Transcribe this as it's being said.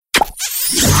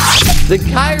The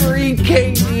Kyrie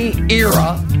KD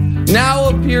era now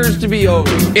appears to be over.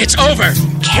 It's over.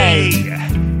 K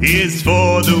is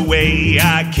for the way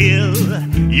I kill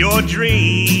your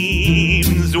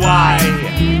dreams. Why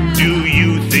do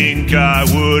you think I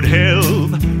would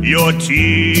help your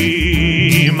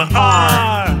team?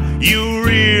 Are you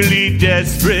really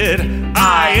desperate?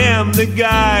 I am the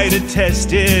guy to test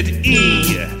it.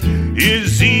 E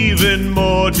is even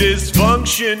more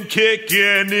dysfunction kicking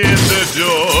in the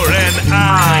door, and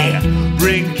I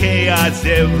bring chaos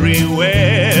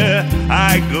everywhere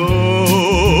I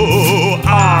go.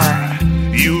 Are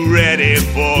you ready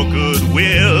for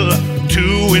goodwill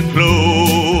to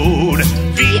implode?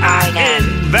 VIN,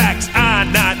 Vax,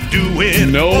 I'm not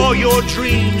doing all your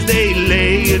dreams, they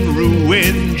lay in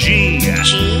ruin. G,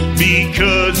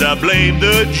 because I blame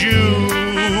the Jews.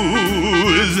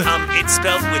 It's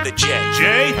spelled with a J.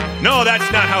 J? No,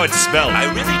 that's not how it's spelled. I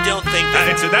really don't think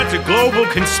That's a global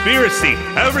conspiracy.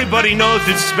 Everybody knows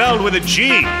it's spelled with a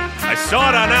G. I saw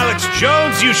it on Alex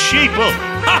Jones, you sheeple.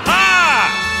 Ha ha!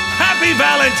 Happy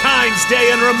Valentine's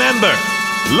Day, and remember,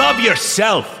 love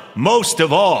yourself most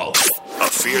of all. A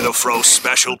Fear the Fro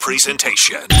special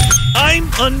presentation. I'm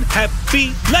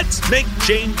unhappy. Let's make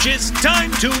changes.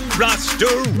 Time to roster.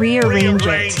 Rearrange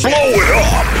it. Blow it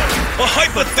up! A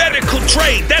hypothetical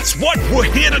trade. That's what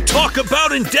we're here to talk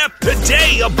about in depth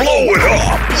today. Blow it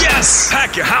up! Yes!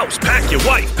 Pack your house, pack your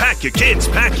wife, pack your kids,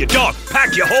 pack your dog,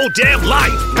 pack your whole damn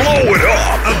life. Blow it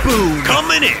up! A boom.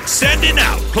 Coming in, sending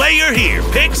out. Player here,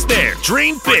 picks there.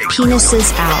 Dream big.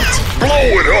 Penises out. Blow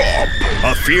it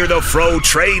up! A Fear the Fro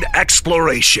trade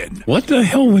exploration. What the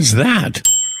hell was that?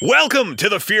 Welcome to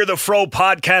the Fear the Fro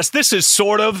podcast. This is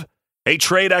sort of a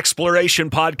trade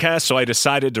exploration podcast, so I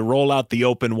decided to roll out the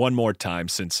open one more time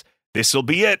since this will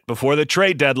be it before the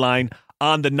trade deadline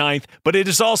on the 9th. But it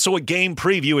is also a game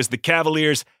preview as the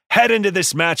Cavaliers head into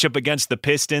this matchup against the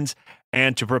Pistons.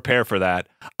 And to prepare for that,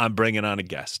 I'm bringing on a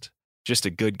guest, just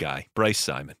a good guy, Bryce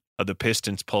Simon of the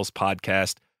Pistons Pulse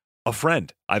podcast, a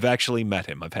friend. I've actually met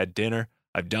him. I've had dinner.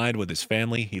 I've dined with his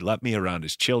family. He let me around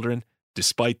his children,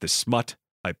 despite the smut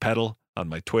I peddle on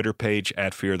my Twitter page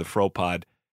at Fear the Fro Pod.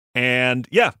 And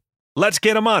yeah, let's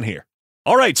get him on here.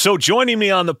 All right, so joining me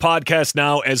on the podcast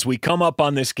now as we come up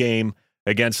on this game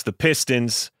against the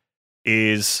Pistons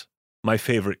is my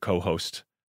favorite co-host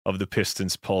of the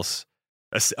Pistons Pulse,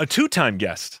 a two-time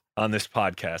guest on this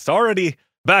podcast, already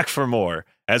back for more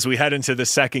as we head into the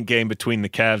second game between the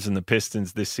Cavs and the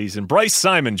Pistons this season. Bryce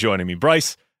Simon joining me.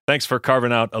 Bryce, thanks for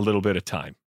carving out a little bit of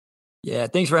time. Yeah,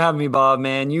 thanks for having me, Bob,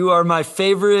 man. You are my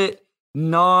favorite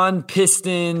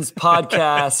non-Pistons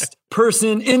podcast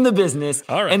person in the business.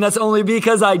 All right. And that's only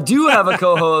because I do have a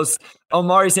co-host,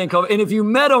 Omari Sankova. And if you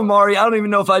met Omari, I don't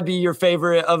even know if I'd be your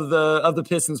favorite of the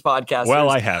Pistons podcast. Well,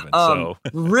 I haven't, so.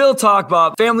 Real talk,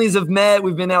 Bob. Families have met.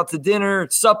 We've been out to dinner,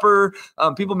 supper.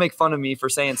 People make fun of me for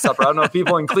saying supper. I don't know if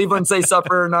people in Cleveland say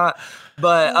supper or not,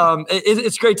 but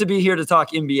it's great to be here to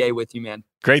talk NBA with you, man.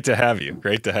 Great to have you.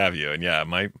 Great to have you. And yeah,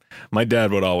 my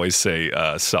dad would always say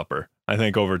supper. I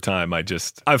think over time,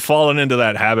 I've fallen into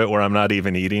that habit where I'm not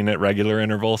even eating at regular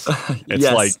intervals. It's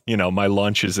Yes. like, my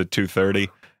lunch is at 2:30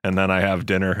 and then I have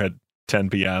dinner at 10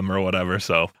 p.m. or whatever.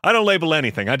 So I don't label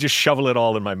anything. I just shovel it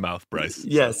all in my mouth, Bryce.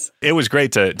 Yes. It was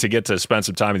great to get to spend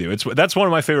some time with you. That's one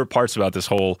of my favorite parts about this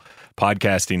whole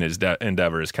podcasting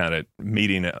endeavor is kind of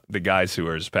meeting the guys who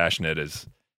are as passionate as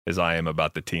I am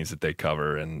about the teams that they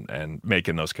cover and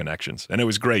making those connections. And it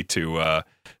was great to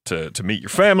meet your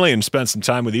family and spend some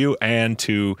time with you and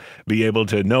to be able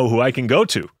to know who I can go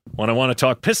to when I want to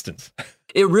talk Pistons.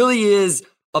 It really is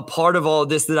a part of all of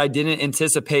this that I didn't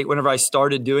anticipate whenever I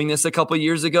started doing this a couple of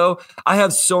years ago. I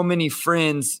have so many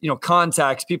friends,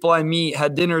 contacts, people I meet,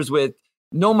 had dinners with,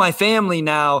 know my family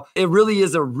now. It really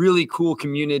is a really cool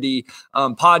community,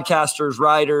 podcasters,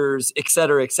 writers, et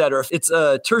cetera, et cetera. It's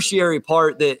a tertiary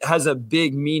part that has a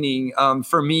big meaning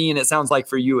for me, and it sounds like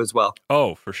for you as well.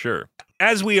 Oh, for sure.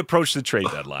 As we approach the trade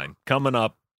deadline, coming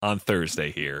up on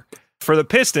Thursday here, for the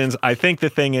Pistons, I think the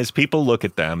thing is people look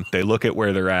at them, they look at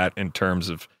where they're at in terms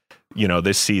of,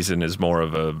 this season is more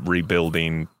of a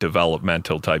rebuilding,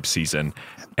 developmental type season,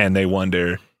 and they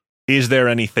wonder, is there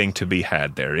anything to be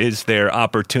had there? Is there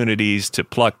opportunities to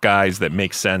pluck guys that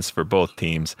make sense for both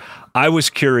teams? I was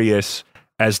curious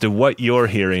as to what you're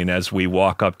hearing as we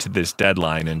walk up to this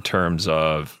deadline in terms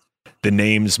of the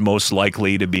names most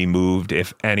likely to be moved,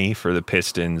 if any, for the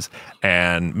Pistons,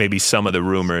 and maybe some of the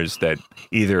rumors that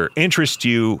either interest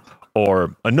you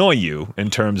or annoy you in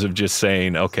terms of just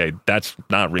saying, okay, that's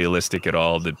not realistic at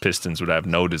all. The Pistons would have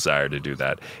no desire to do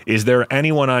that. Is there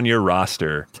anyone on your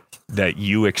roster that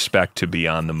you expect to be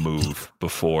on the move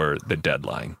before the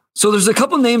deadline? So there's a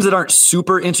couple names that aren't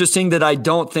super interesting that I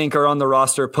don't think are on the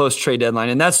roster post-trade deadline,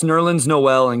 and that's Nerlens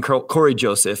Noel and Corey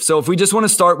Joseph. So if we just want to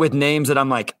start with names that I'm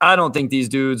like, I don't think these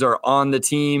dudes are on the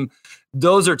team,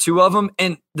 those are two of them.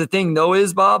 And the thing though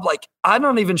is, Bob, like, I'm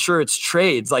not even sure it's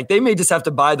trades. Like, they may just have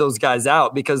to buy those guys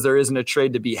out because there isn't a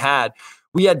trade to be had.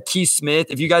 We had Keith Smith.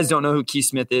 If you guys don't know who Keith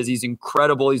Smith is, he's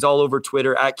incredible. He's all over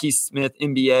Twitter at Keith Smith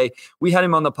NBA. We had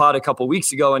him on the pod a couple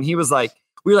weeks ago, and he was like,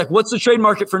 we were like, what's the trade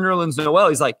market for Nerlens Noel?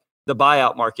 He's like, the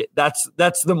buyout market. That's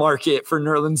the market for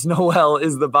Nerlens Noel,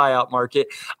 is the buyout market.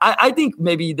 I think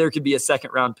maybe there could be a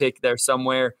second round pick there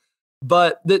somewhere.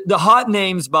 But the hot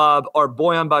names, Bob, are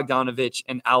Bojan Bogdanovic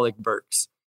and Alec Burks.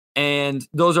 And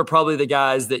those are probably the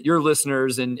guys that your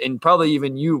listeners and probably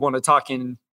even you want to talk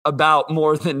about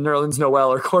more than Nerlens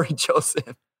Noel or Corey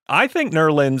Joseph. I think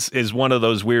Nerlens is one of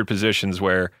those weird positions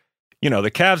where, you know,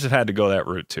 the Cavs have had to go that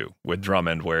route too with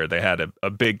Drummond, where they had a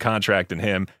big contract in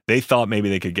him. They thought maybe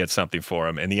they could get something for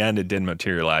him. In the end, it didn't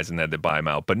materialize and they had to buy him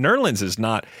out. But Nerlens is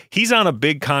not. He's on a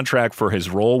big contract for his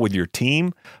role with your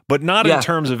team, but not in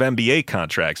terms of NBA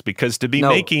contracts, because to be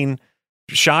making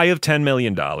shy of $10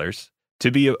 million,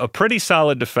 to be a pretty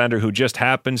solid defender who just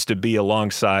happens to be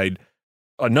alongside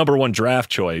a number one draft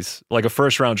choice, like a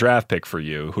first round draft pick for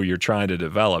you, who you're trying to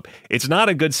develop, it's not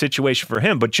a good situation for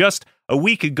him. But just a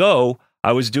week ago,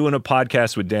 I was doing a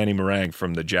podcast with Danny Morang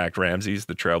from the Jack Ramseys,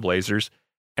 the Trailblazers,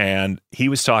 and he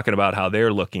was talking about how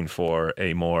they're looking for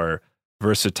a more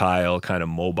versatile, kind of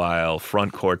mobile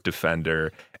front court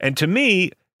defender. And to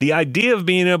me, the idea of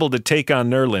being able to take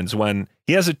on Nerlens when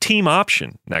he has a team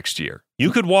option next year, you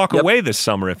could walk away this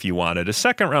summer if you wanted. A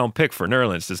second round pick for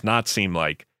Nerlens does not seem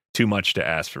like too much to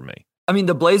ask for me. I mean,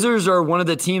 the Blazers are one of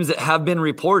the teams that have been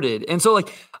reported. And so, like,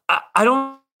 I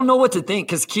don't know what to think,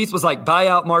 because Keith was like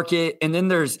buyout market. And then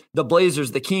there's the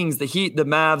Blazers, the Kings, the Heat, the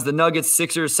Mavs, the Nuggets,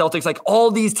 Sixers, Celtics, like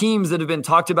all these teams that have been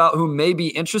talked about who may be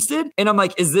interested. And I'm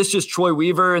like, is this just Troy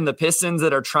Weaver and the Pistons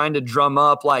that are trying to drum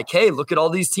up like, hey, look at all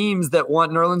these teams that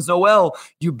want Nerlens Noel.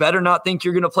 You better not think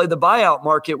you're going to play the buyout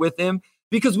market with him.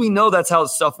 Because we know that's how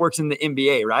stuff works in the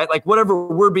NBA, right? Like whatever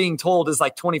we're being told is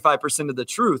like 25% of the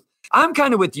truth. I'm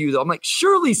kind of with you though. I'm like,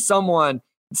 surely someone,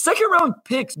 second round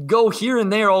picks go here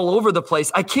and there all over the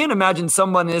place. I can't imagine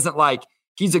someone isn't like,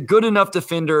 he's a good enough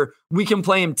defender. We can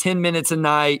play him 10 minutes a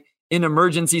night in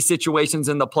emergency situations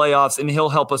in the playoffs, and he'll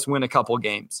help us win a couple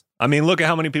games. I mean, look at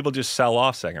how many people just sell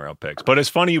off second round picks. But it's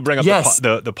funny you bring up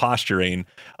the posturing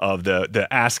of the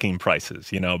asking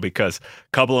prices, you know, because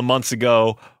a couple of months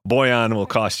ago, Bojan will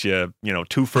cost you,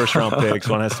 2 first round picks.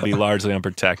 One has to be largely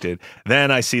unprotected. Then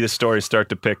I see the stories start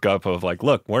to pick up of like,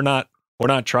 look, we're not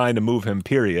trying to move him,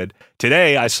 period.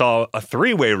 Today I saw a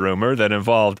 3-way rumor that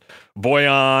involved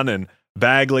Bojan and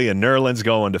Bagley and Nerlens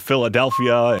going to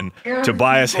Philadelphia, and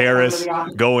Tobias Harris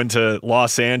going to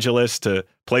Los Angeles to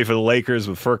play for the Lakers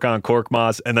with Furkan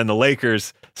Korkmaz, and then the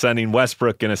Lakers sending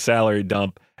Westbrook in a salary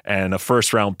dump and a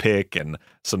first-round pick and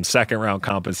some second-round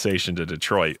compensation to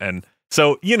Detroit. And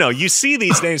so, you see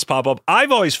these names pop up.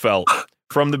 I've always felt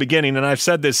from the beginning, and I've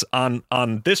said this on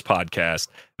this podcast,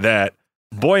 that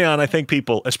Bojan, I think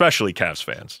people, especially Cavs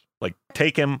fans, like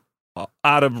take him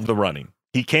out of the running.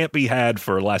 He can't be had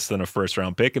for less than a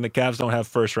first-round pick, and the Cavs don't have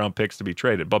first-round picks to be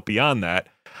traded. But beyond that,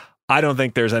 I don't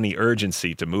think there's any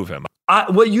urgency to move him.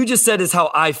 What you just said is how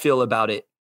I feel about it.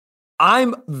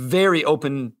 I'm very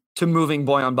open to moving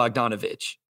Bojan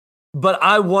Bogdanovic, but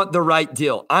I want the right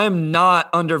deal. I am not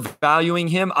undervaluing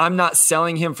him. I'm not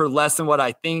selling him for less than what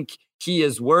I think he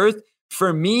is worth.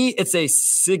 For me, it's a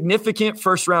significant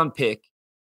first-round pick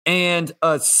and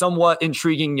a somewhat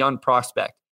intriguing young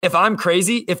prospect. If I'm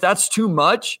crazy, if that's too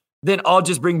much, then I'll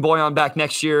just bring Bojan back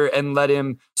next year and let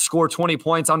him score 20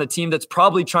 points on a team that's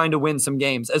probably trying to win some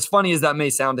games. As funny as that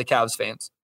may sound to Cavs fans.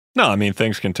 No, I mean,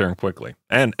 things can turn quickly.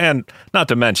 And not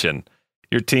to mention,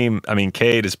 your team, I mean,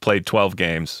 Cade has played 12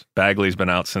 games. Bagley's been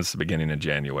out since the beginning of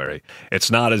January.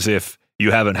 It's not as if you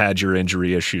haven't had your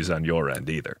injury issues on your end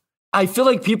either. I feel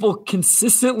like people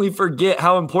consistently forget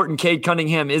how important Cade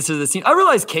Cunningham is to the team. I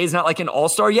realize Cade's not like an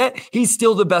all-star yet. He's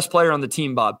still the best player on the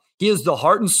team, Bob. He is the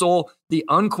heart and soul, the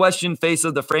unquestioned face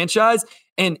of the franchise.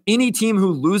 And any team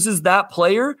who loses that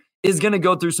player is going to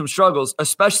go through some struggles,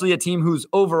 especially a team whose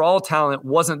overall talent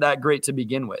wasn't that great to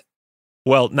begin with.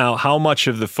 Well, now, how much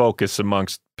of the focus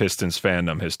amongst Pistons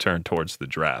fandom has turned towards the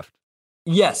draft?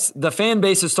 Yes, the fan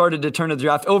base has started to turn to the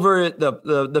draft. Over at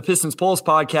the Pistons Pulse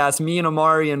podcast, me and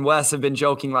Amari and Wes have been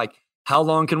joking like, how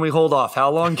long can we hold off? How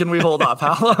long can we hold off?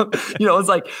 How long? It's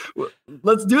like,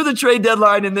 let's do the trade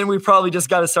deadline, and then we probably just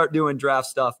got to start doing draft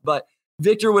stuff. But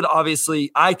Victor would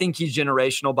obviously, I think he's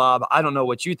generational, Bob. I don't know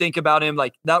what you think about him.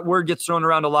 Like, that word gets thrown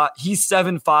around a lot. He's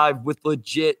 7'5" with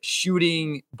legit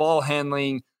shooting, ball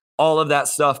handling, all of that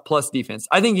stuff, plus defense.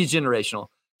 I think he's generational.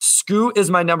 Scoot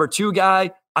is my number 2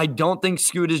 guy. I don't think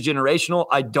Scoot is generational.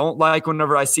 I don't like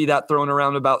whenever I see that thrown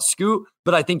around about Scoot,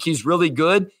 but I think he's really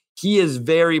good. He is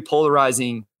very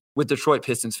polarizing with Detroit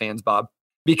Pistons fans, Bob,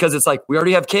 because it's like, we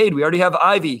already have Cade, we already have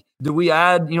Ivy. Do we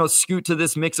add, Scoot to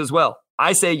this mix as well?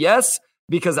 I say yes,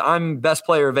 because I'm best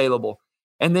player available.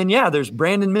 And then, there's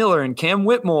Brandon Miller and Cam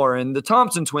Whitmore and the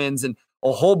Thompson twins and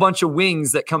a whole bunch of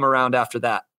wings that come around after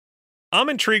that. I'm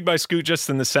intrigued by Scoot just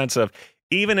in the sense of,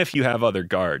 even if you have other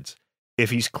guards, if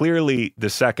he's clearly the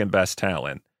second best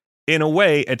talent, in a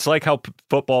way, it's like how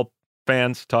football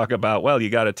fans talk about, well, you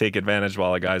got to take advantage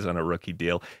while a guy's on a rookie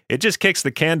deal. It just kicks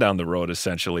the can down the road,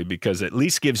 essentially, because it at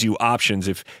least gives you options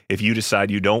if you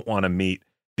decide you don't want to meet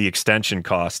the extension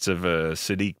costs of a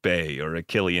Sadiq Bey or a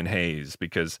Killian Hayes,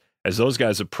 because as those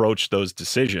guys approach those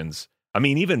decisions, I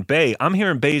mean, even Bey, I'm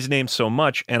hearing Bey's name so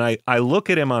much, and I look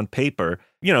at him on paper,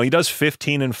 he does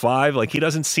 15-5. Like, he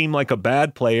doesn't seem like a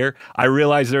bad player. I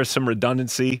realize there's some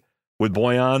redundancy with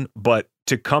Bojan, but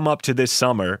to come up to this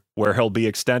summer where he'll be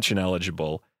extension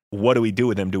eligible, what do we do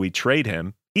with him? Do we trade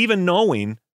him? Even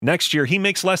knowing next year he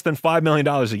makes less than $5 million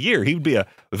a year. He would be a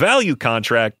value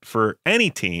contract for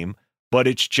any team, but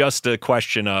it's just a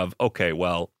question of, okay,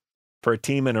 well, for a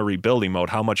team in a rebuilding mode,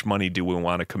 how much money do we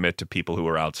want to commit to people who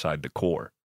are outside the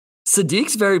core?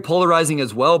 Sadiq's very polarizing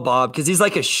as well, Bob, because he's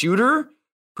like a shooter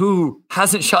who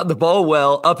hasn't shot the ball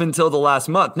well up until the last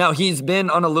month. Now, he's been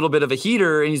on a little bit of a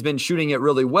heater and he's been shooting it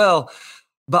really well.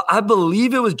 But I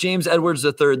believe it was James Edwards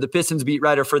III, the Pistons beat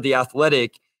writer for The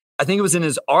Athletic. I think it was in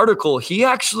his article. He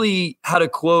actually had a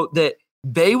quote that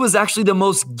Bey was actually the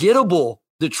most gettable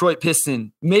Detroit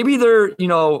Piston. Maybe they're,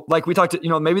 like we talked,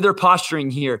 maybe they're posturing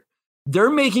here. They're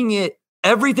making it,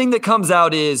 everything that comes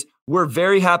out is, we're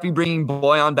very happy bringing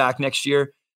Bojan back next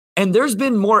year. And there's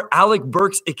been more Alec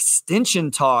Burks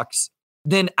extension talks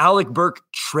than Alec Burke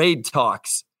trade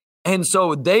talks. And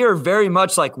so they are very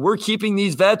much like, we're keeping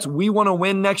these vets. We want to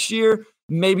win next year.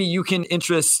 Maybe you can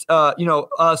interest,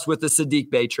 us with the Sadiq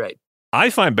Bey trade. I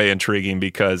find Bey intriguing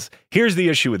because here's the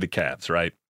issue with the Cavs,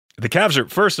 right? The Cavs are,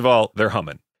 first of all, they're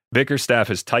humming. Bickerstaff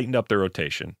has tightened up their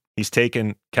rotation. He's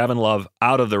taken Kevin Love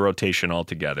out of the rotation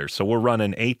altogether. So we're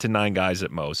running 8 to 9 guys at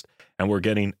most, and we're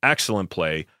getting excellent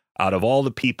play out of all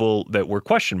the people that were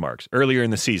question marks earlier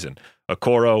in the season.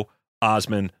 Okoro,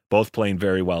 Osman, both playing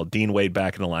very well. Dean Wade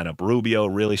back in the lineup. Rubio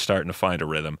really starting to find a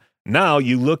rhythm. Now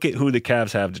you look at who the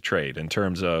Cavs have to trade in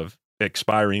terms of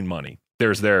expiring money.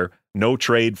 There's their no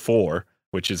trade for,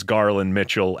 which is Garland,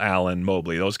 Mitchell, Allen,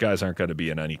 Mobley. Those guys aren't going to be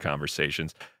in any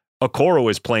conversations. Okoro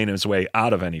is playing his way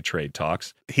out of any trade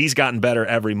talks. He's gotten better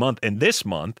every month. And this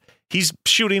month, he's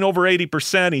shooting over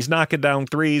 80%. He's knocking down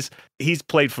threes. He's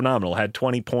played phenomenal. Had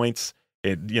 20 points,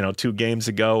 2 games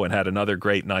ago, and had another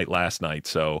great night last night.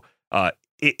 So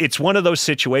it's one of those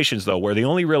situations, though, where the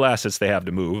only real assets they have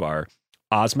to move are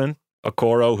Osman,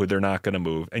 Okoro, who they're not going to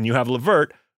move, and you have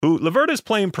LeVert, who LeVert is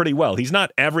playing pretty well. He's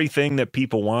not everything that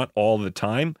people want all the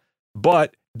time,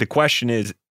 but the question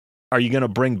is, are you going to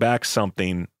bring back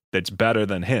something that's better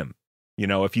than him?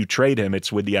 If you trade him,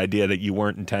 it's with the idea that you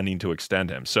weren't intending to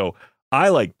extend him. So I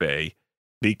like Bey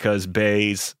because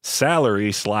Bey's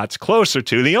salary slots closer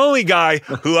to the only guy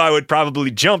who I would probably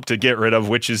jump to get rid of,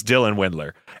 which is Dylan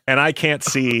Windler. And I can't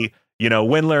see,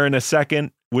 Windler in a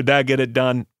second. Would that get it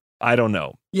done? I don't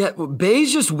know. Yeah, well,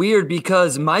 Bey's just weird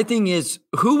because my thing is,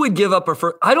 who would give up a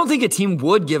first? I don't think a team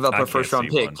would give up a first-round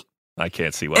pick. I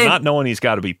can't see one. Not knowing he's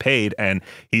got to be paid, and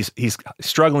he's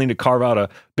struggling to carve out a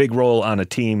big role on a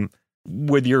team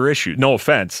with your issue. No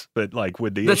offense, but like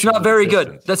with the that's not very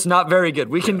good. That's not very good.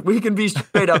 We can be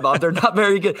straight up, Bob. They're not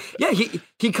very good. Yeah,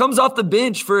 he comes off the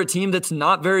bench for a team that's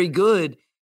not very good.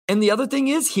 And the other thing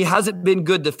is, he hasn't been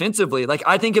good defensively. Like,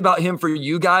 I think about him for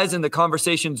you guys and the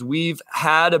conversations we've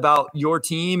had about your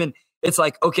team, and it's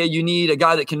like, okay, you need a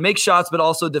guy that can make shots but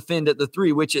also defend at the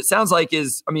 3, which it sounds like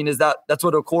that's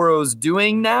what Okoro's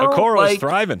doing now? Okoro's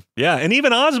thriving. Yeah, and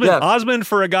even Osman. Yeah. Osman,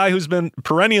 for a guy who's been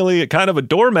perennially kind of a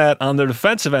doormat on the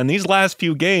defensive end, these last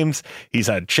few games, he's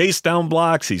had chase down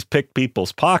blocks, he's picked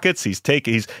people's pockets, he's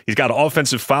got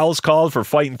offensive fouls called for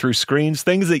fighting through screens,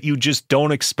 things that you just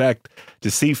don't expect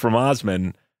to see from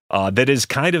Osman. That has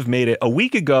kind of made it. A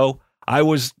week ago, I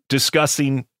was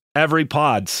discussing every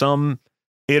pod, some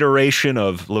iteration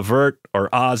of LeVert or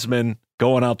Osman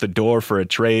going out the door for a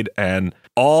trade, and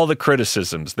all the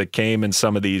criticisms that came in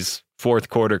some of these fourth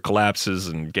quarter collapses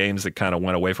and games that kind of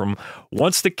went away from them.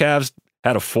 Once the Cavs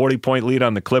had a 40-point lead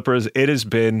on the Clippers. It has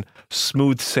been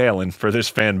smooth sailing for this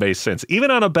fan base since.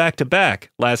 Even on a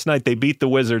back-to-back last night, they beat the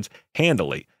Wizards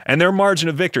handily. And their margin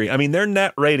of victory, I mean, their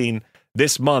net rating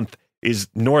this month is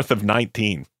north of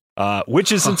 19,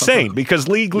 which is insane because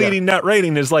league-leading net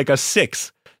rating is like a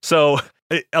 6. So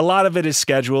a lot of it is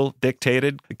schedule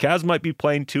dictated. The Cavs might be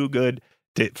playing too good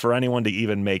for anyone to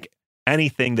even make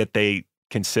anything that they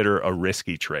consider a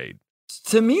risky trade.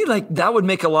 To me, like that would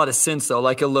make a lot of sense though.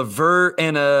 Like a LeVert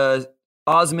and a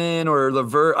Osman or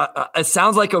LeVert. It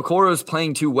sounds like Okoro is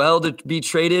playing too well to be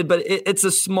traded, but it's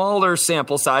a smaller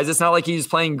sample size. It's not like he's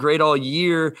playing great all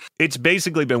year. It's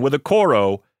basically been with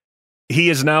Okoro. He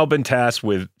has now been tasked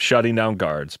with shutting down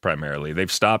guards primarily.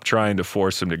 They've stopped trying to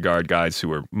force him to guard guys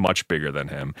who are much bigger than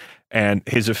him. And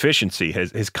his efficiency,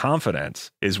 his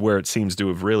confidence is where it seems to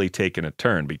have really taken a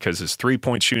turn because his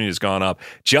three-point shooting has gone up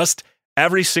just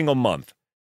every single month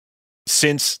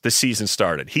since the season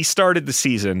started. He started the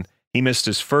season, he missed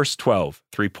his first 12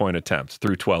 three-point attempts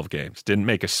through 12 games, didn't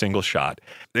make a single shot.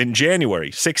 In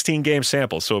January, 16-game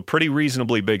sample, so a pretty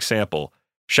reasonably big sample,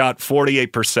 shot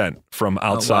 48% from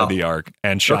outside the arc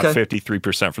and shot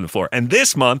 53% from the floor. And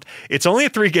this month, it's only a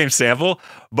 3-game sample,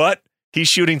 but he's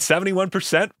shooting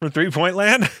 71% from three-point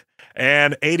land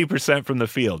and 80% from the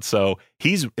field. So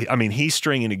he's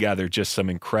stringing together just some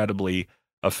incredibly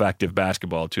effective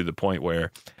basketball to the point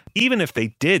where even if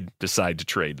they did decide to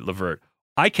trade LeVert,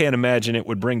 I can't imagine it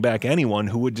would bring back anyone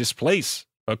who would displace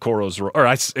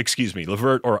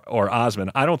LeVert or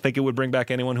Osman. I don't think it would bring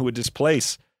back anyone who would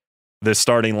displace the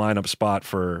starting lineup spot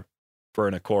for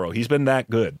an Okoro. He's been that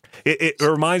good. It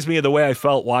reminds me of the way I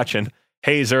felt watching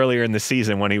Hayes earlier in the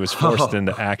season when he was forced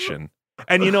into action.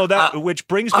 And which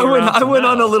brings me I went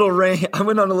on a little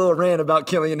rant about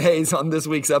Killian Hayes on this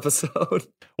week's episode.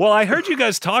 Well, I heard you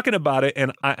guys talking about it,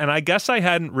 and I guess I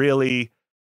hadn't really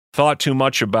thought too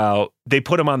much about. They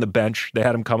put him on the bench. They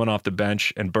had him coming off the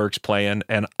bench, and Burks playing.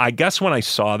 And I guess when I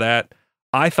saw that,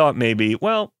 I thought maybe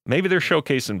they're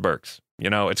showcasing Burks.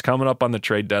 It's coming up on the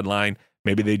trade deadline.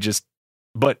 Maybe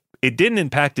but it didn't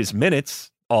impact his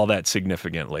minutes all that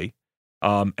significantly.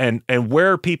 And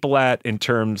where are people at in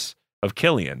terms of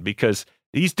Killian? Because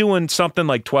he's doing something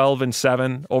like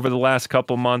 12-7 over the last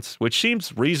couple months, which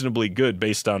seems reasonably good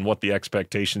based on what the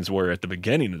expectations were at the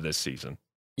beginning of this season.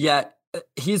 Yeah,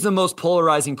 he's the most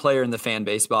polarizing player in the fan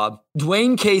base, Bob.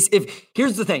 Dwayne Casey,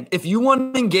 here's the thing. If you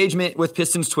want engagement with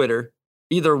Pistons Twitter,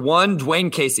 either one, Dwayne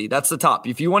Casey. That's the top.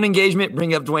 If you want engagement,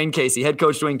 bring up Dwayne Casey, head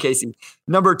coach Dwayne Casey.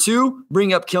 Number 2,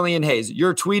 bring up Killian Hayes.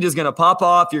 Your tweet is going to pop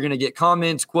off. You're going to get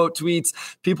comments, quote tweets.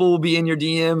 People will be in your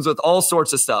DMs with all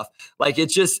sorts of stuff. Like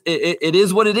it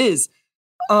is what it is.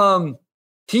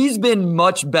 He's been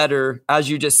much better, as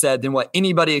you just said, than what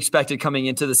anybody expected coming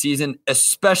into the season,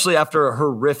 especially after a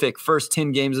horrific first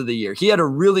 10 games of the year. He had a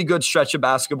really good stretch of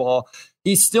basketball.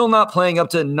 He's still not playing up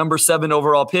to number 7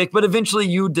 overall pick, but eventually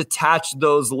you detach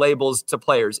those labels to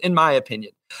players, in my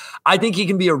opinion. I think he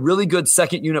can be a really good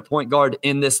second unit point guard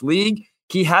in this league.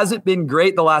 He hasn't been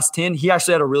great the last 10. He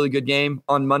actually had a really good game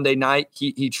on Monday night.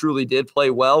 He truly did play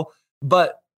well,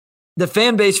 but the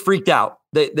fan base freaked out.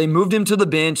 They moved him to the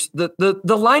bench. The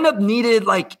lineup needed,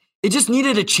 it just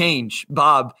needed a change,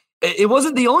 Bob. It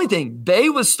wasn't the only thing. Bey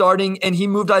was starting, and he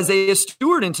moved Isaiah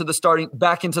Stewart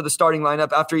back into the starting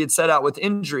lineup after he had set out with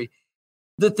injury.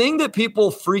 The thing that people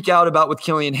freak out about with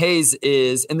Killian Hayes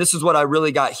is, and this is what I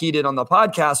really got heated on the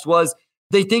podcast, was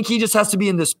they think he just has to be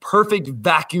in this perfect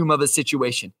vacuum of a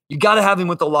situation. You got to have him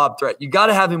with the lob threat. You got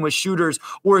to have him with shooters,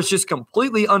 or it's just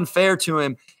completely unfair to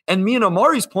him. And me and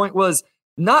Amari's point was,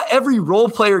 not every role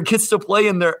player gets to play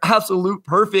in their absolute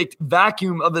perfect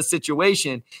vacuum of a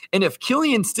situation. And if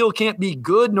Killian still can't be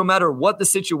good no matter what the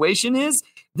situation is,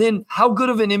 then how good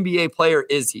of an NBA player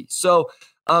is he? So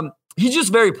he's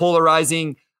just very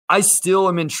polarizing. I still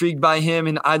am intrigued by him,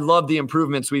 and I love the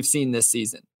improvements we've seen this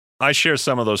season. I share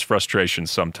some of those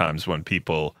frustrations sometimes when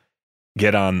people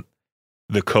get on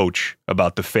the coach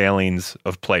about the failings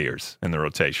of players in the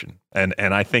rotation. And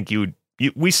I think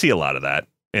we see a lot of that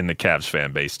in the Cavs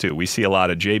fan base too. We see a lot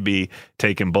of JB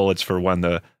taking bullets for when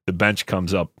the bench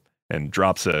comes up and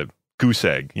drops a goose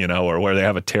egg, or where they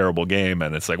have a terrible game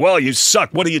and it's like, well, you suck.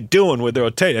 What are you doing with the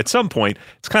rotation? At some point,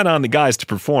 it's kind of on the guys to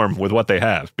perform with what they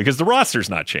have because the roster's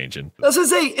not changing. I was going to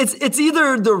say, it's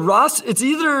either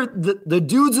the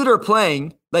dudes that are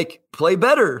playing, play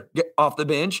better, get off the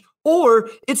bench, or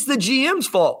it's the GM's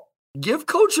fault. Give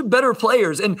coach better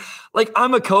players. And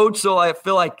I'm a coach, so I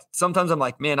feel like sometimes I'm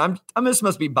like, man, I'm this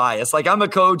must be biased. I'm a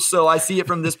coach, so I see it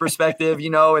from this perspective,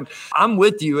 and I'm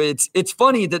with you. It's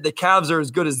funny that the Cavs are as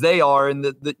good as they are, and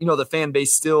the fan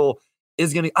base still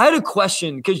is going to. I had a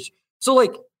question because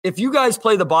if you guys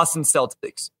play the Boston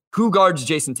Celtics, who guards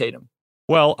Jason Tatum?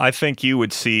 Well, I think you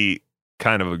would see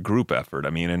kind of a group effort.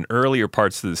 I mean, in earlier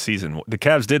parts of the season, the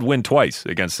Cavs did win twice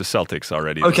against the Celtics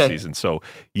already this season. So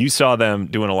you saw them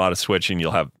doing a lot of switching.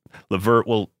 You'll have LeVert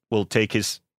will take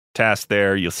his task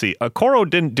there. You'll see Okoro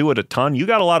didn't do it a ton. You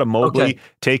got a lot of Mobley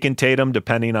taking Tatum,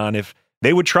 depending on if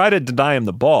they would try to deny him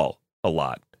the ball a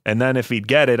lot. And then if he'd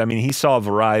get it, I mean, he saw a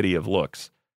variety of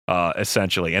looks,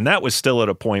 essentially. And that was still at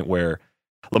a point where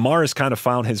Lamar has kind of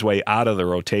found his way out of the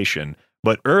rotation.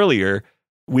 But earlier,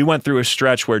 we went through a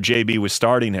stretch where JB was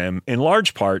starting him in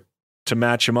large part to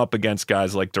match him up against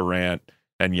guys like Durant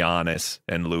and Giannis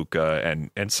and Luka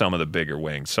and some of the bigger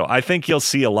wings. So I think you'll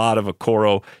see a lot of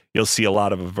Okoro, you'll see a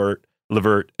lot of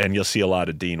LeVert, and you'll see a lot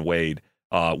of Dean Wade,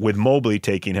 with Mobley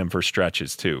taking him for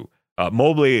stretches too.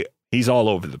 Mobley, he's all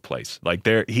over the place. Like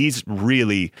he's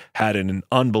really had an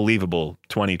unbelievable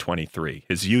 2023.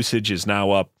 His usage is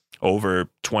now up over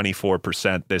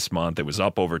 24% this month. It was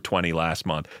up over 20 last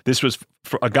month. This was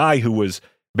for a guy who was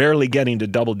barely getting to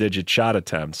double-digit shot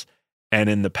attempts. And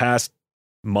in the past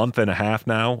month and a half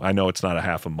now, I know it's not a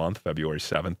half a month, February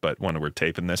 7th, but when we're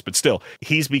taping this, but still,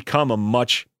 he's become a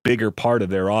much bigger part of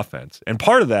their offense. And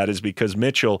part of that is because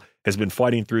Mitchell has been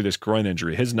fighting through this groin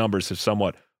injury. His numbers have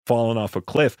somewhat fallen off a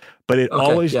cliff, but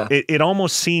it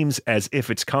almost seems as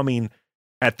if it's coming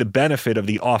at the benefit of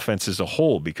the offense as a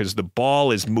whole, because the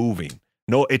ball is moving.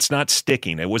 No, it's not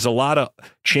sticking. It was a lot of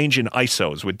change in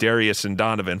ISOs with Darius and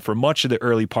Donovan for much of the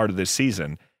early part of this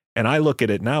season. And I look at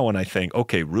it now and I think,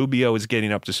 okay, Rubio is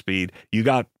getting up to speed. You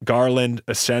got Garland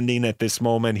ascending at this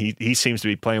moment. He seems to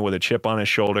be playing with a chip on his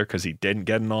shoulder because he didn't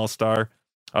get an all-star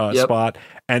spot.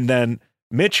 And then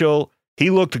Mitchell, he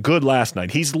looked good last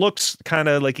night. He looks kind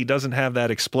of like he doesn't have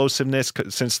that explosiveness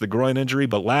since the groin injury,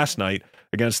 but last night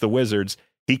against the Wizards,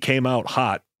 he came out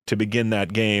hot to begin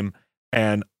that game.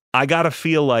 And I got to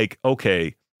feel like,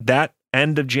 okay, that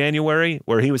end of January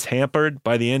where he was hampered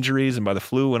by the injuries and by the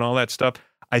flu and all that stuff,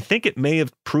 I think it may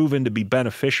have proven to be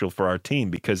beneficial for our team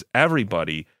because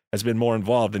everybody has been more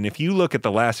involved. And if you look at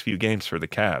the last few games for the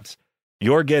Cavs,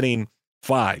 you're getting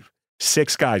 5,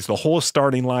 6 guys, the whole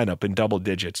starting lineup in double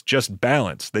digits, just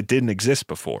balance that didn't exist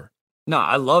before. No,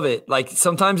 I love it. Like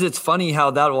sometimes it's funny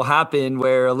how that will happen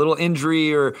where a little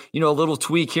injury or, a little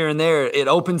tweak here and there, it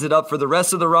opens it up for the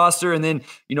rest of the roster. And then,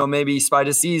 maybe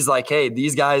Spida sees like, hey,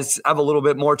 these guys have a little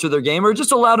bit more to their game or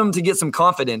just allowed them to get some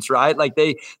confidence, right? Like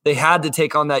they had to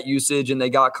take on that usage and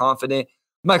they got confident.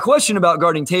 My question about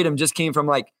guarding Tatum just came from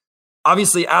like,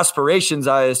 obviously aspirations,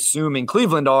 I assume in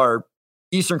Cleveland are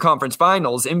Eastern Conference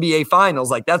Finals, NBA Finals.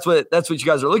 Like that's what you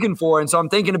guys are looking for. And so I'm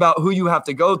thinking about who you have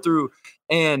to go through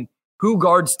and who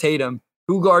guards Tatum,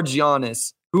 who guards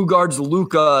Giannis, who guards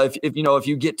Luka if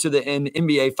you get to the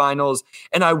NBA Finals.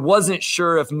 And I wasn't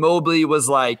sure if Mobley was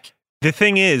like. The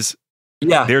thing is,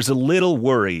 there's a little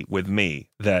worry with me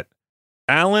that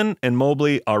Allen and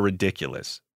Mobley are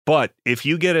ridiculous. But if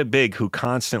you get a big who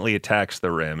constantly attacks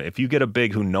the rim, if you get a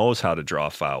big who knows how to draw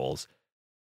fouls,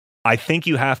 I think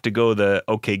you have to go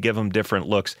give them different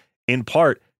looks, in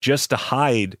part just to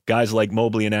hide guys like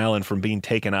Mobley and Allen from being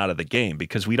taken out of the game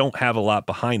because we don't have a lot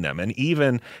behind them. And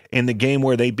even in the game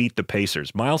where they beat the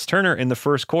Pacers, Miles Turner in the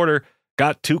first quarter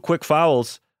got 2 quick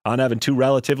fouls on Evan, 2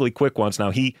 relatively quick ones.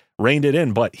 Now he reined it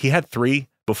in, but he had 3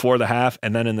 before the half.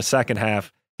 And then in the second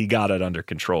half, he got it under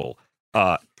control.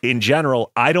 In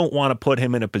general, I don't want to put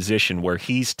him in a position where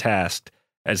he's tasked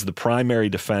as the primary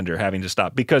defender having to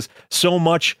stop because so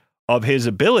much of his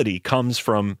ability comes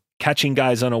from catching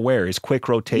guys unaware, his quick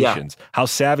rotations, how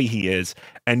savvy he is.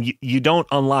 And you don't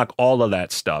unlock all of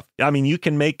that stuff. I mean, you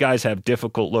can make guys have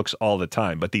difficult looks all the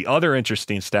time. But the other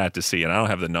interesting stat to see, and I don't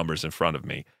have the numbers in front of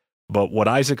me, but what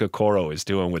Isaac Okoro is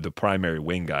doing with the primary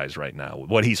wing guys right now,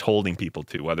 what he's holding people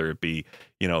to, whether it be,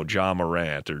 Ja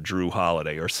Morant or Drew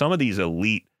Holiday or some of these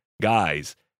elite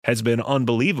guys, has been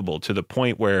unbelievable to the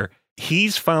point where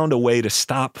he's found a way to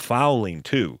stop fouling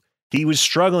too. He was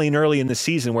struggling early in the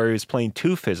season where he was playing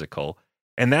too physical,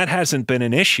 and that hasn't been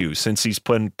an issue since he's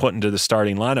put into the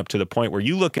starting lineup to the point where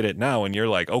you look at it now and you're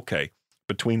like, okay,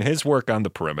 between his work on the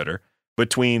perimeter,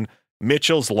 between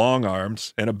Mitchell's long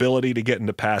arms and ability to get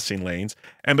into passing lanes,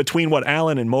 and between what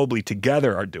Allen and Mobley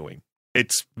together are doing,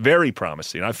 it's very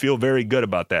promising. I feel very good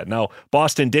about that. Now,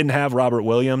 Boston didn't have Robert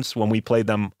Williams when we played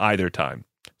them either time.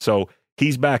 So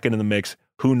he's back into the mix.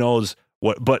 Who knows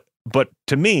what, but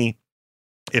to me,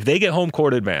 if they get home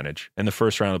court advantage in the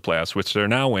first round of the playoffs, which they're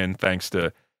now in thanks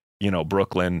to,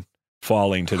 Brooklyn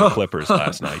falling to the Clippers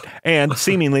last night, and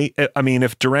seemingly, I mean,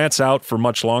 if Durant's out for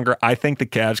much longer, I think the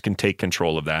Cavs can take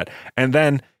control of that. And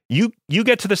then you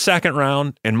get to the second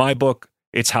round, in my book,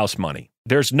 it's house money.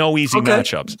 There's no easy Okay.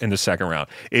 matchups in the second round.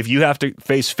 If you have to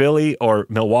face Philly or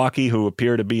Milwaukee, who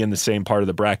appear to be in the same part of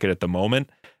the bracket at the moment,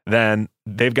 then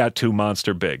they've got two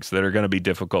monster bigs that are going to be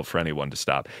difficult for anyone to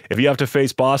stop. If you have to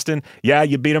face Boston, yeah,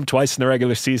 you beat them twice in the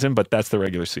regular season, but that's the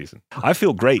regular season. I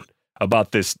feel great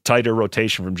about this tighter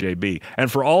rotation from JB.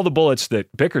 And for all the bullets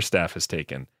that Bickerstaff has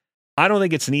taken, I don't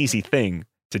think it's an easy thing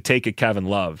to take a Kevin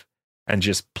Love and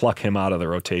just pluck him out of the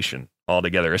rotation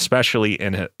altogether, especially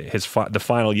in the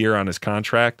final year on his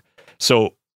contract.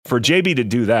 So for JB to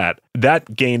do that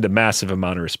gained a massive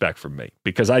amount of respect from me,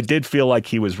 because I did feel like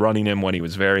he was running him when he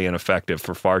was very ineffective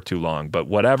for far too long. But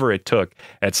whatever it took,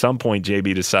 at some point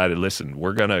JB decided, listen,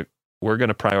 we're gonna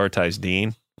prioritize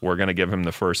Dean. We're gonna give him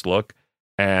the first look,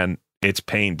 and it's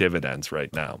paying dividends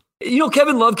right now.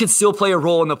 Kevin Love could still play a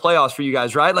role in the playoffs for you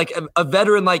guys, right? Like a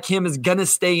veteran like him is going to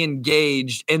stay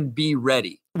engaged and be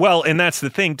ready. Well, and that's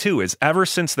the thing too, is ever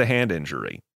since the hand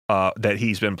injury that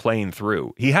he's been playing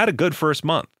through, he had a good first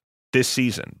month this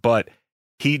season, but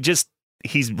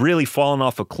he's really fallen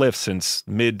off a cliff since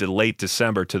mid to late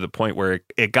December, to the point where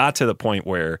it got to the point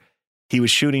where he was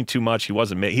shooting too much. He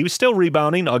was still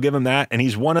rebounding. I'll give him that. And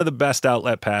he's one of the best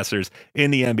outlet passers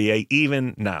in the NBA,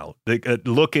 even now.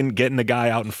 Getting the guy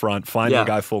out in front, finding the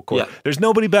guy full court. Yeah. There's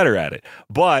nobody better at it.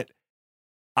 But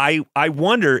I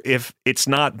wonder if it's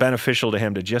not beneficial to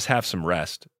him to just have some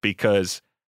rest, because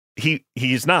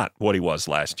he's not what he was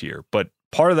last year. But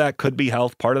part of that could be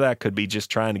health. Part of that could be just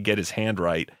trying to get his hand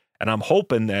right. And I'm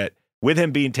hoping that with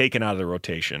him being taken out of the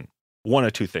rotation, one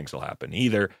of two things will happen.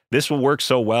 Either this will work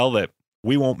so well that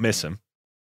we won't miss him,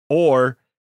 or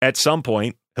at some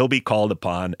point he'll be called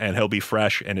upon and he'll be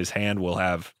fresh and his hand will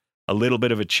have a little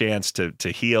bit of a chance to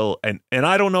heal. And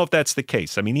I don't know if that's the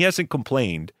case. I mean, he hasn't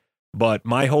complained, but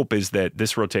my hope is that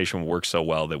this rotation will work so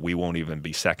well that we won't even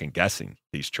be second guessing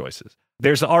these choices.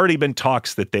 There's already been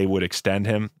talks that they would extend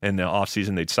him in the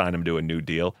offseason. They'd sign him to a new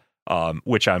deal,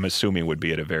 which I'm assuming would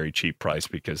be at a very cheap price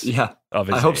because of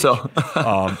his I hope age. so.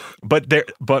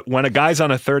 But when a guy's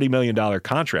on a $30 million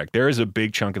contract, there is a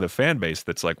big chunk of the fan base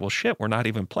that's like, well, shit, we're not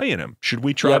even playing him. Should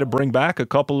we try to bring back a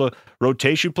couple of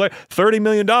rotation players? $30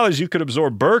 million, you could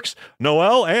absorb Burks,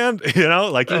 Noel, and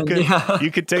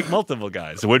you could take multiple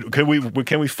guys.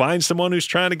 Can we find someone who's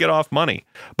trying to get off money?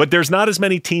 But there's not as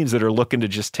many teams that are looking to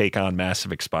just take on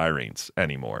massive expirings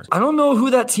anymore. I don't know who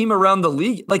that team around the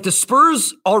league, like the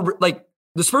Spurs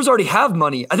the Spurs already have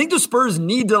money. I think the Spurs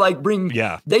need to bring.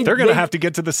 Yeah, they're going to have to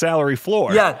get to the salary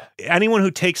floor. Yeah, anyone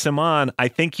who takes him on, I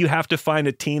think you have to find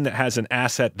a team that has an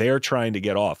asset they're trying to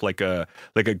get off, like a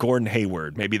Gordon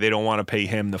Hayward. Maybe they don't want to pay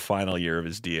him the final year of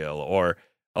his deal, or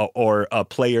a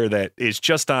player that is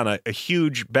just on a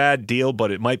huge bad deal,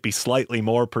 but it might be slightly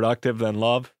more productive than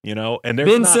Love. And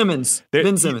Ben Simmons.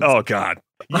 Oh God.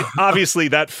 Obviously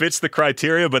that fits the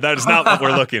criteria, but that is not what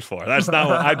we're looking for. That's not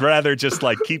what I'd rather just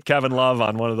keep Kevin Love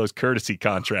on one of those courtesy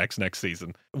contracts next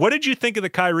season. What did you think of the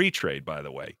Kyrie trade, by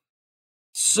the way?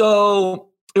 So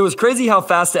it was crazy how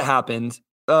fast it happened.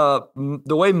 The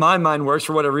way my mind works,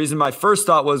 for whatever reason, my first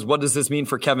thought was, what does this mean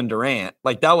for Kevin Durant?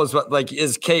 That was what,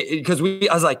 because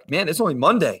I was like, man, it's only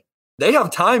Monday. They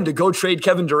have time to go trade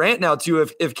Kevin Durant now too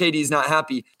if KD's not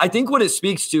happy. I think what it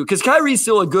speaks to, because Kyrie's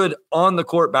still a good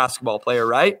on-the-court basketball player,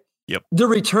 right? Yep. The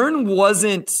return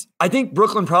wasn't, I think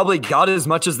Brooklyn probably got as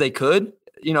much as they could,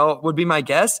 would be my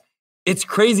guess. It's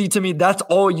crazy to me that's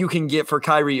all you can get for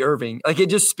Kyrie Irving. It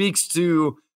just speaks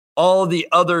to all the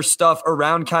other stuff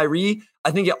around Kyrie. I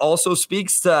think it also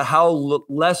speaks to how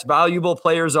less valuable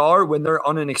players are when they're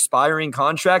on an expiring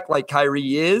contract like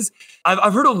Kyrie is.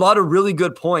 I've heard a lot of really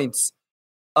good points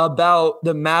about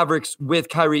the Mavericks with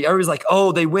Kyrie. Everybody's like,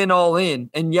 oh, they went all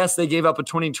in. And yes, they gave up a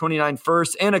 2029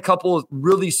 first and a couple of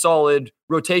really solid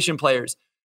rotation players.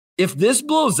 If this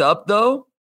blows up, though,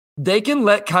 they can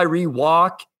let Kyrie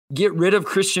walk, get rid of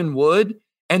Christian Wood,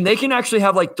 and they can actually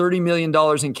have $30 million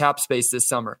in cap space this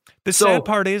summer. The sad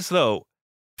part is, though,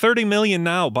 $30 million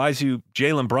now buys you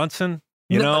Jalen Brunson.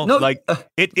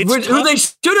 It's who they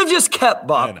should have just kept,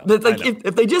 Bob. I know.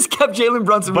 If they just kept Jalen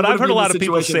Brunson, but I've heard a lot of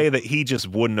people say that he just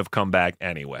wouldn't have come back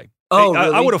anyway. Oh,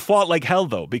 really? I would have fought like hell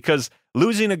though, because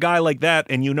losing a guy like that,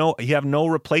 and you have no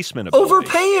replacement ability.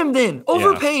 Overpay him then.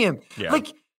 Overpay him. Yeah.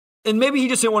 And maybe he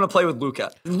just didn't want to play with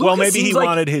Luka. Well, maybe he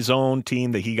wanted his own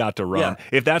team that he got to run. Yeah.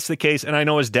 If that's the case, and I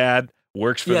know his dad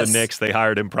works for the Knicks, they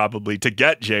hired him probably to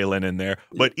get Jalen in there.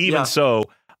 But even so,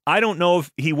 I don't know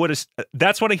if he would have.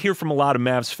 That's what I hear from a lot of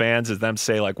Mavs fans, is them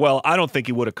say well, I don't think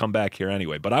he would have come back here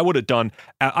anyway. But I would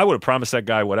have promised that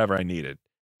guy whatever I needed,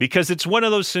 because it's one of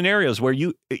those scenarios where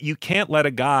you can't let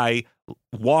a guy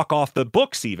walk off the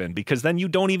books even, because then you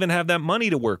don't even have that money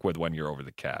to work with when you're over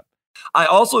the cap. I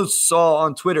also saw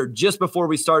on Twitter just before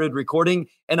we started recording,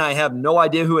 and I have no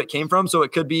idea who it came from, so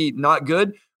it could be not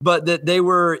good, but that they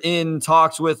were in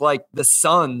talks with like the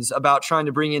Suns about trying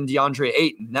to bring in DeAndre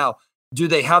Ayton. Now, do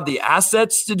they have the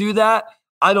assets to do that?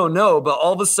 I don't know, but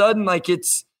all of a sudden, like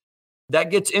that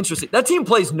gets interesting. That team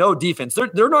plays no defense.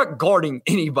 They're not guarding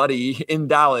anybody in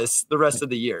Dallas the rest of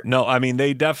the year. No, I mean,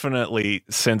 they definitely,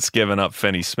 since giving up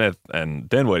Finney Smith and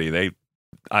Dinwiddie,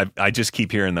 I just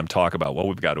keep hearing them talk about, well,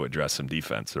 we've got to address some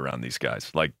defense around these guys.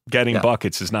 Like getting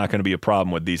buckets is not going to be a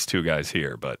problem with these two guys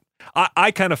here. But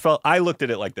I kind of felt, I looked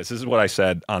at it like this. This is what I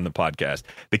said on the podcast.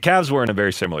 The Cavs were in a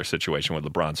very similar situation with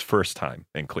LeBron's first time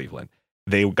in Cleveland.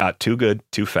 They got too good,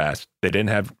 too fast. They didn't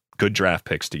have good draft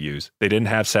picks to use. They didn't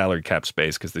have salary cap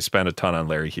space because they spent a ton on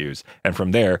Larry Hughes. And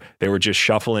from there, they were just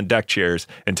shuffling deck chairs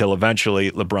until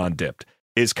eventually LeBron dipped.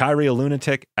 Is Kyrie a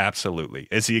lunatic? Absolutely.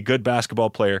 Is he a good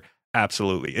basketball player?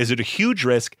 Absolutely. Is it a huge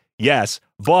risk? Yes.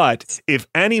 But if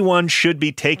anyone should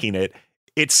be taking it,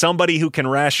 it's somebody who can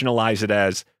rationalize it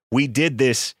as, we did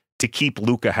this to keep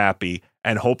Luka happy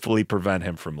and hopefully prevent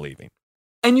him from leaving.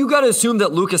 And you got to assume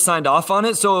that Luka signed off on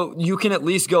it. So you can at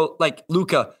least go like,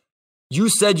 Luka, you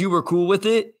said you were cool with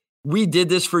it. We did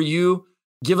this for you.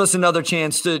 Give us another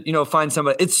chance to, find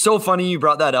somebody. It's so funny you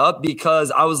brought that up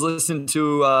because I was listening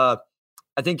to, I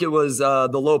think it was the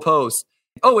Low Post.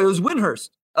 Oh, it was Windhurst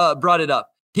brought it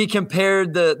up. He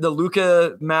compared the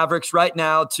Luka Mavericks right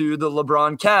now to the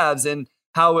LeBron Cavs and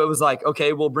how it was like,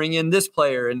 okay, we'll bring in this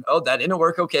player. And, oh, that didn't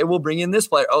work. Okay, we'll bring in this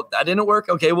player. Oh, that didn't work.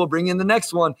 Okay, we'll bring in the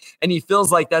next one. And he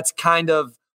feels like that's kind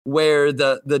of where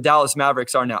the Dallas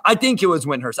Mavericks are now. I think it was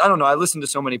Windhurst. I don't know. I listened to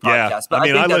so many podcasts. But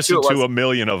I listened to a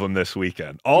million of them this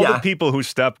weekend. All the people who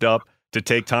stepped up to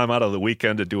take time out of the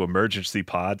weekend to do emergency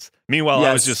pods. Meanwhile,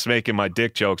 I was just making my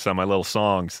dick jokes on my little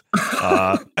songs,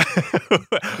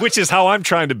 which is how I'm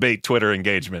trying to bait Twitter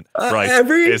engagement. Right?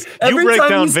 You break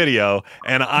down video,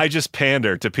 and I just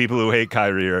pander to people who hate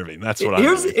Kyrie Irving. That's what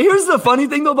Here's the funny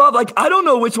thing, though, Bob. Like, I don't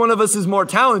know which one of us is more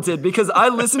talented because I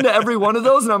listen to every one of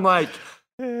those, and I'm like,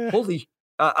 holy,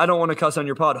 I don't want to cuss on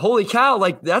your pod. Holy cow,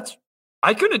 like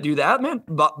I couldn't do that, man.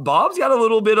 Bob's got a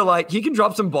little bit of he can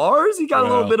drop some bars. He got a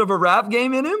little bit of a rap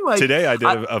game in him. Like today, I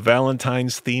did a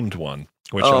Valentine's themed one,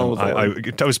 which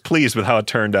I was pleased with how it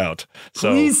turned out.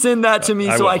 So please send that to me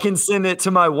so I can send it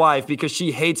to my wife because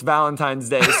she hates Valentine's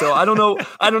Day. So I don't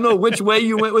know which way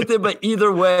you went with it, but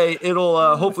either way,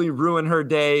 it'll hopefully ruin her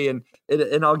day and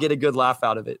I'll get a good laugh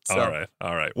out of it. So.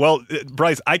 All right. Well,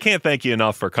 Bryce, I can't thank you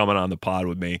enough for coming on the pod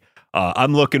with me.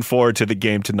 I'm looking forward to the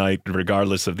game tonight,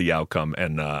 regardless of the outcome,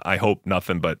 and I hope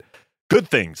nothing but good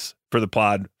things for the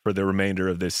pod for the remainder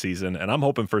of this season. And I'm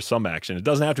hoping for some action. It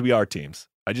doesn't have to be our teams.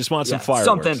 I just want some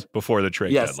fireworks before the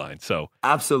trade deadline. So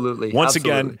absolutely. Once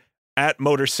again, at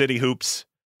Motor City Hoops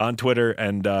on Twitter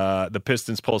and the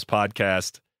Pistons Pulse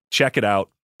podcast. Check it out.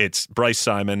 It's Bryce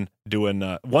Simon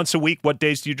doing once a week. What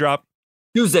days do you drop?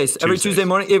 Tuesdays. Every Tuesday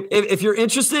morning. If you're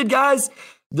interested, guys,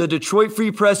 the Detroit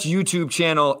Free Press YouTube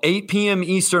channel, 8 p.m.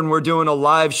 Eastern, we're doing a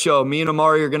live show. Me and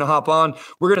Amari are going to hop on.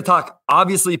 We're going to talk,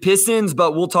 obviously, Pistons,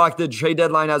 but we'll talk the trade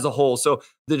deadline as a whole. So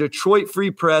the Detroit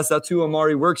Free Press, that's who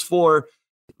Amari works for,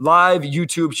 live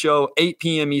YouTube show, 8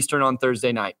 p.m. Eastern on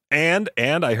Thursday night. And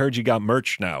I heard you got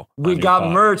merch now. We got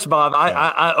merch, Bob.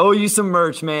 I owe you some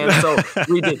merch, man. So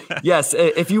we did. Yes,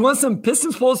 if you want some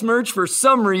Pistons Pulse merch for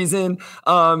some reason,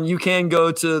 you can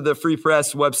go to the Free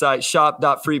Press website,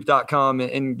 shop.freep.com,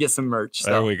 and get some merch.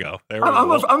 So there we go.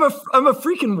 I'm a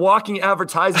freaking walking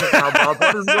advertisement now, Bob.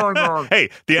 What is going on? Hey,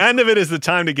 the end of it is the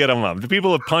time to get them up. The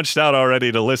people have punched out already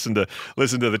to listen to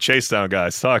the Chase Down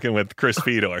guys talking with Chris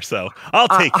Fedor. So I'll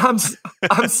take it.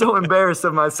 I'm so embarrassed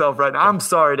of myself right now. I'm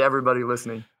sorry to everybody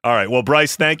listening. All right. Well,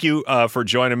 Bryce, thank you for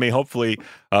joining me. Hopefully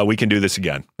we can do this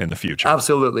again in the future.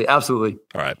 Absolutely. Absolutely.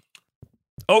 All right.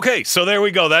 Okay. So there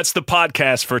we go. That's the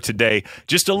podcast for today.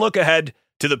 Just a look ahead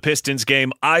to the Pistons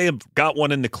game. I have got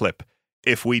one in the clip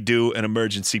if we do an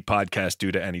emergency podcast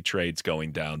due to any trades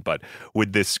going down. But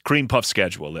with this cream puff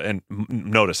schedule, and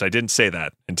notice I didn't say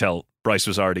that until Bryce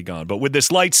was already gone. But with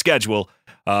this light schedule,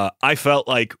 I felt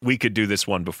like we could do this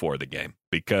one before the game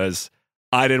because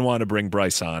I didn't want to bring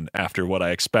Bryce on after what I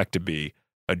expect to be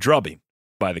a drubbing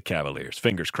by the Cavaliers.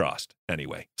 Fingers crossed,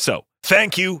 anyway. So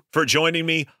thank you for joining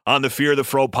me on the Fear the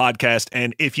Fro podcast.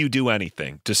 And if you do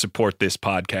anything to support this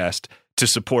podcast, to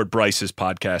support Bryce's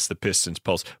podcast, The Pistons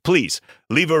Pulse, please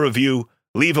leave a review,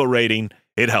 leave a rating.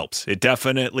 It helps. It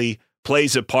definitely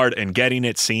plays a part in getting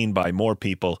it seen by more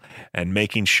people and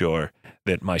making sure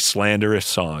that my slanderous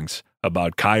songs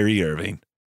about Kyrie Irving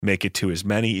make it to as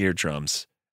many eardrums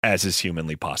as is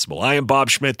humanly possible. I am Bob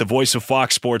Schmidt, the voice of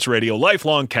Fox Sports Radio,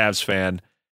 lifelong Cavs fan,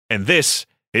 and this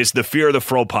is the Fear the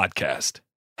Fro podcast.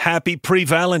 Happy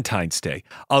pre-Valentine's Day.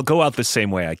 I'll go out the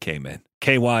same way I came in.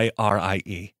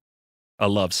 Kyrie. A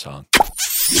love song.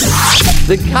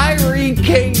 The Kyrie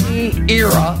KD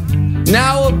era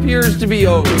now appears to be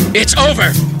over. It's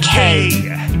over. K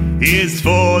is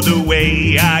for the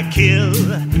way I kill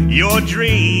your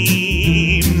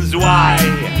dreams. Why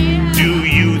do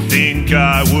you think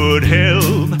I would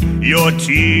help your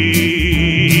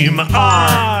team?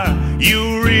 Are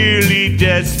you really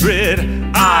desperate?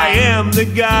 I am the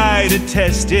guy to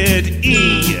test it.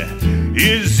 E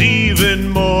is even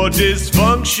more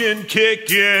dysfunction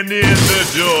kicking in the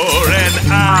door, and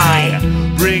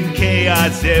I bring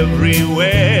chaos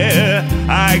everywhere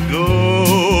I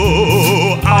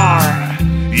go. Are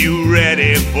you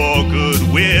ready for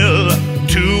goodwill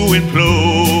to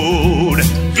implode?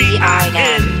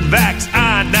 V-I-N, Vax,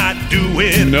 I'm not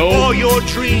doing. No. All your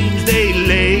dreams, they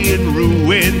lay in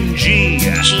ruin. G,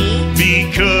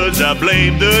 because I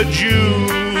blame the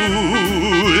Jews.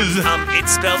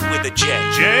 It's spelled with a J.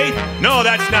 J? No,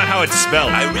 that's not how it's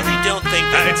spelled. I really don't think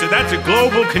that. That's a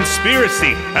global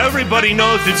conspiracy. Everybody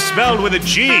knows it's spelled with a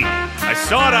G. I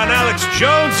saw it on Alex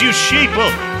Jones, you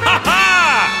sheeple. Ha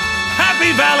ha!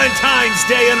 Happy Valentine's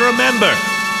Day, and remember,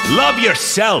 love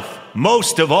yourself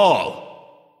most of all.